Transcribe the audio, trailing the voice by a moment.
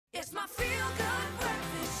It's my feel-good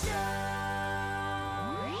breakfast show.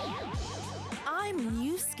 I'm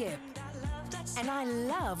New Skip, and I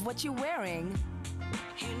love what you're wearing.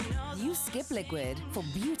 Use Skip Liquid for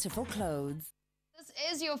beautiful clothes.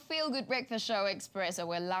 This is your feel-good breakfast show, Expresso.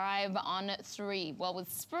 We're live on 3. Well,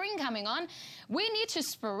 with spring coming on, we need to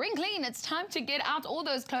spring clean. It's time to get out all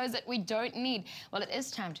those clothes that we don't need. Well, it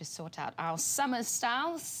is time to sort out our summer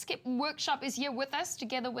style. Skip Workshop is here with us,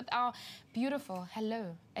 together with our beautiful,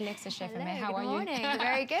 hello, Alexa Shefferman. How are you? Good morning.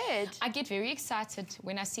 Very good. I get very excited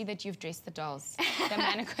when I see that you've dressed the dolls, the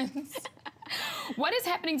mannequins. What is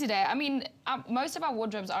happening today? I mean, most of our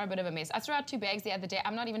wardrobes are a bit of a mess. I threw out 2 bags the other day.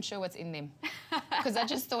 I'm not even sure what's in them because I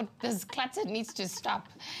just thought this clutter needs to stop.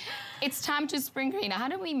 It's time to spring clean. How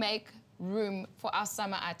do we make room for our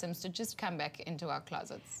summer items to just come back into our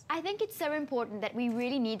closets? I think it's so important that we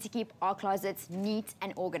really need to keep our closets neat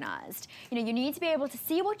and organized. You know, you need to be able to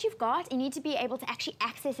see what you've got. You need to be able to actually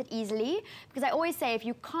access it easily, because I always say if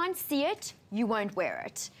you can't see it, you won't wear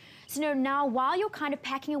it. So now, while you're kind of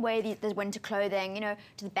packing away the winter clothing, you know,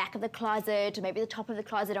 to the back of the closet, or maybe the top of the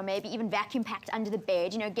closet, or maybe even vacuum packed under the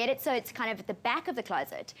bed, you know, get it so it's kind of at the back of the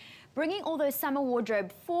closet. Bringing all those summer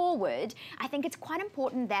wardrobe forward, I think it's quite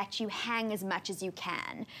important that you hang as much as you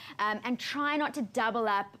can, and try not to double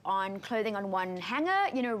up on clothing on one hanger,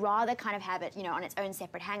 you know, rather kind of have it, you know, on its own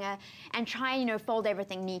separate hanger, and try and, you know, fold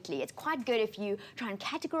everything neatly. It's quite good if you try and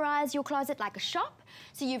categorize your closet like a shop,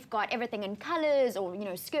 so you've got everything in colors, or, you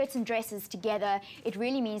know, skirts and dresses together. It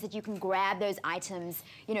really means that you can grab those items,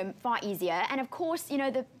 you know, far easier. And of course, you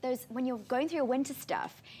know, those when you're going through your winter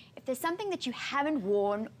stuff, if there's something that you haven't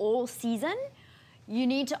worn all season, you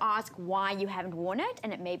need to ask why you haven't worn it,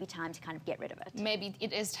 and it may be time to kind of get rid of it. Maybe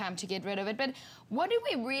it is time to get rid of it, but what do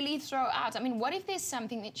we really throw out? I mean, what if there's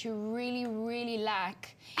something that you really, really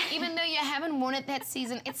like, even though you haven't worn it that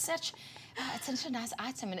season? It's such a nice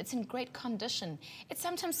item and it's in great condition. It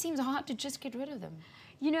sometimes seems hard to just get rid of them.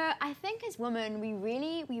 You know, I think as women, we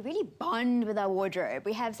really bond with our wardrobe.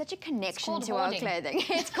 We have such a connection to our clothing.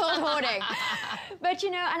 It's called hoarding. But,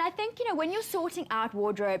 you know, and I think, you know, when you're sorting out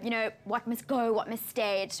wardrobe, you know, what must go, what must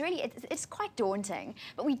stay, it's quite daunting.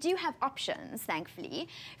 But we do have options, thankfully.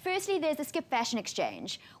 Firstly, there's the Skip Fashion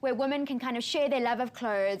Exchange, where women can kind of share their love of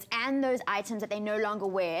clothes and those items that they no longer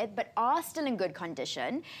wear, but are still in good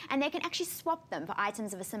condition, and they can actually swap them for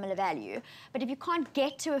items of a similar value. But if you can't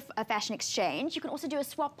get to a fashion exchange, you can also do a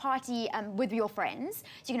swap party with your friends.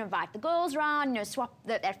 So you can invite the girls around, you know, swap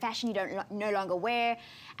that fashion you no longer wear.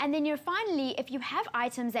 And then, you know, finally, if you have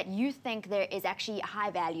items that you think there is actually a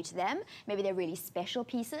high value to them, maybe they're really special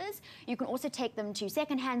pieces, you can also take them to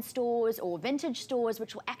secondhand stores or vintage stores,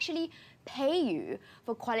 which will actually pay you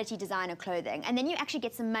for quality designer clothing. And then you actually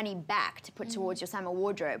get some money back to put towards your summer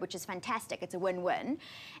wardrobe, which is fantastic. It's a win-win.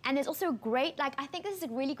 And there's also a great, like, I think this is a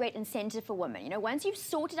really great incentive for women. You know, once you've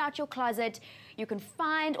sorted out your closet, you can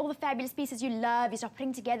find all the fabulous pieces you love, you start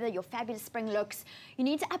putting together your fabulous spring looks. You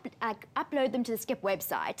need to upload them to the Skip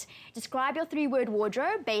website. Describe your 3-word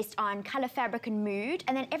wardrobe based on color, fabric, and mood,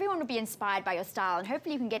 and then everyone will be inspired by your style, and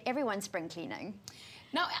hopefully you can get everyone spring cleaning.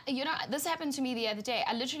 Now, you know, this happened to me the other day.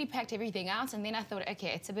 I literally packed everything out, and then I thought,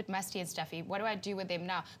 okay, it's a bit musty and stuffy. What do I do with them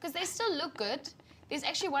now? Because they still look good. There's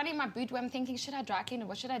actually one in my boot where I'm thinking, should I dry clean it?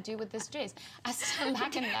 What should I do with this dress? I still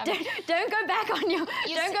like and love it. Don't go back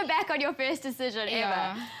on your first decision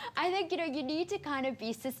yeah. ever. I think, you know, you need to kind of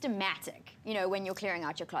be systematic, you know, when you're clearing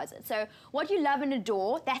out your closet. So what you love and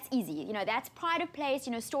adore, that's easy. You know, that's pride of place.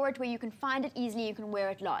 You know, store it where you can find it easily. You can wear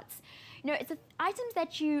it lots. You know, it's items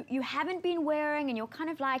that you haven't been wearing and you're kind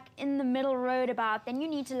of like in the middle road about, then you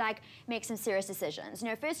need to like make some serious decisions. You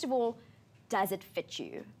know, first of all, does it fit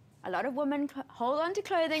you? A lot of women hold on to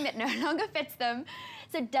clothing that no longer fits them.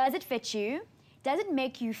 So does it fit you? Does it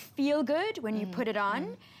make you feel good when you put it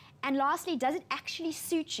on? And lastly, does it actually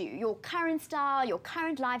suit you? Your current style, your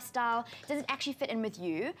current lifestyle, does it actually fit in with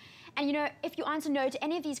you? And, you know, if you answer no to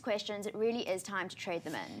any of these questions, it really is time to trade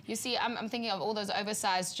them in. You see, I'm thinking of all those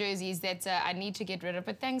oversized jerseys that I need to get rid of.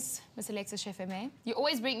 But thanks, Miss Alexa Shefferman. You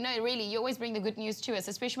always bring, no, really, you always bring the good news to us,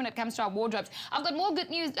 especially when it comes to our wardrobes. I've got more good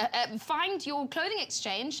news. Find your clothing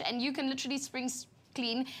exchange, and you can literally spring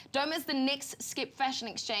clean. Don't miss the next Skip Fashion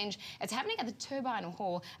Exchange. It's happening at the Turbine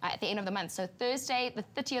Hall at the end of the month. So Thursday, the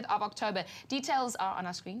 30th of October. Details are on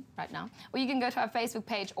our screen right now. Or you can go to our Facebook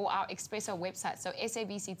page or our Expresso website. So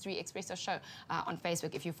SABC3 Expresso Show on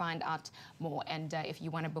Facebook if you find out more and if you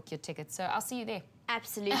want to book your tickets. So I'll see you there.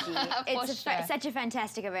 Absolutely. It's such a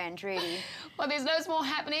fantastic event, really. Well, there's loads more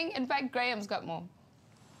happening. In fact, Graham's got more.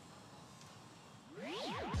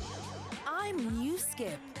 I'm New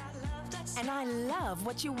Skip, and I love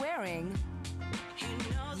what you're wearing.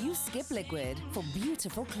 Use Skip liquid for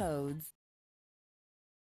beautiful clothes.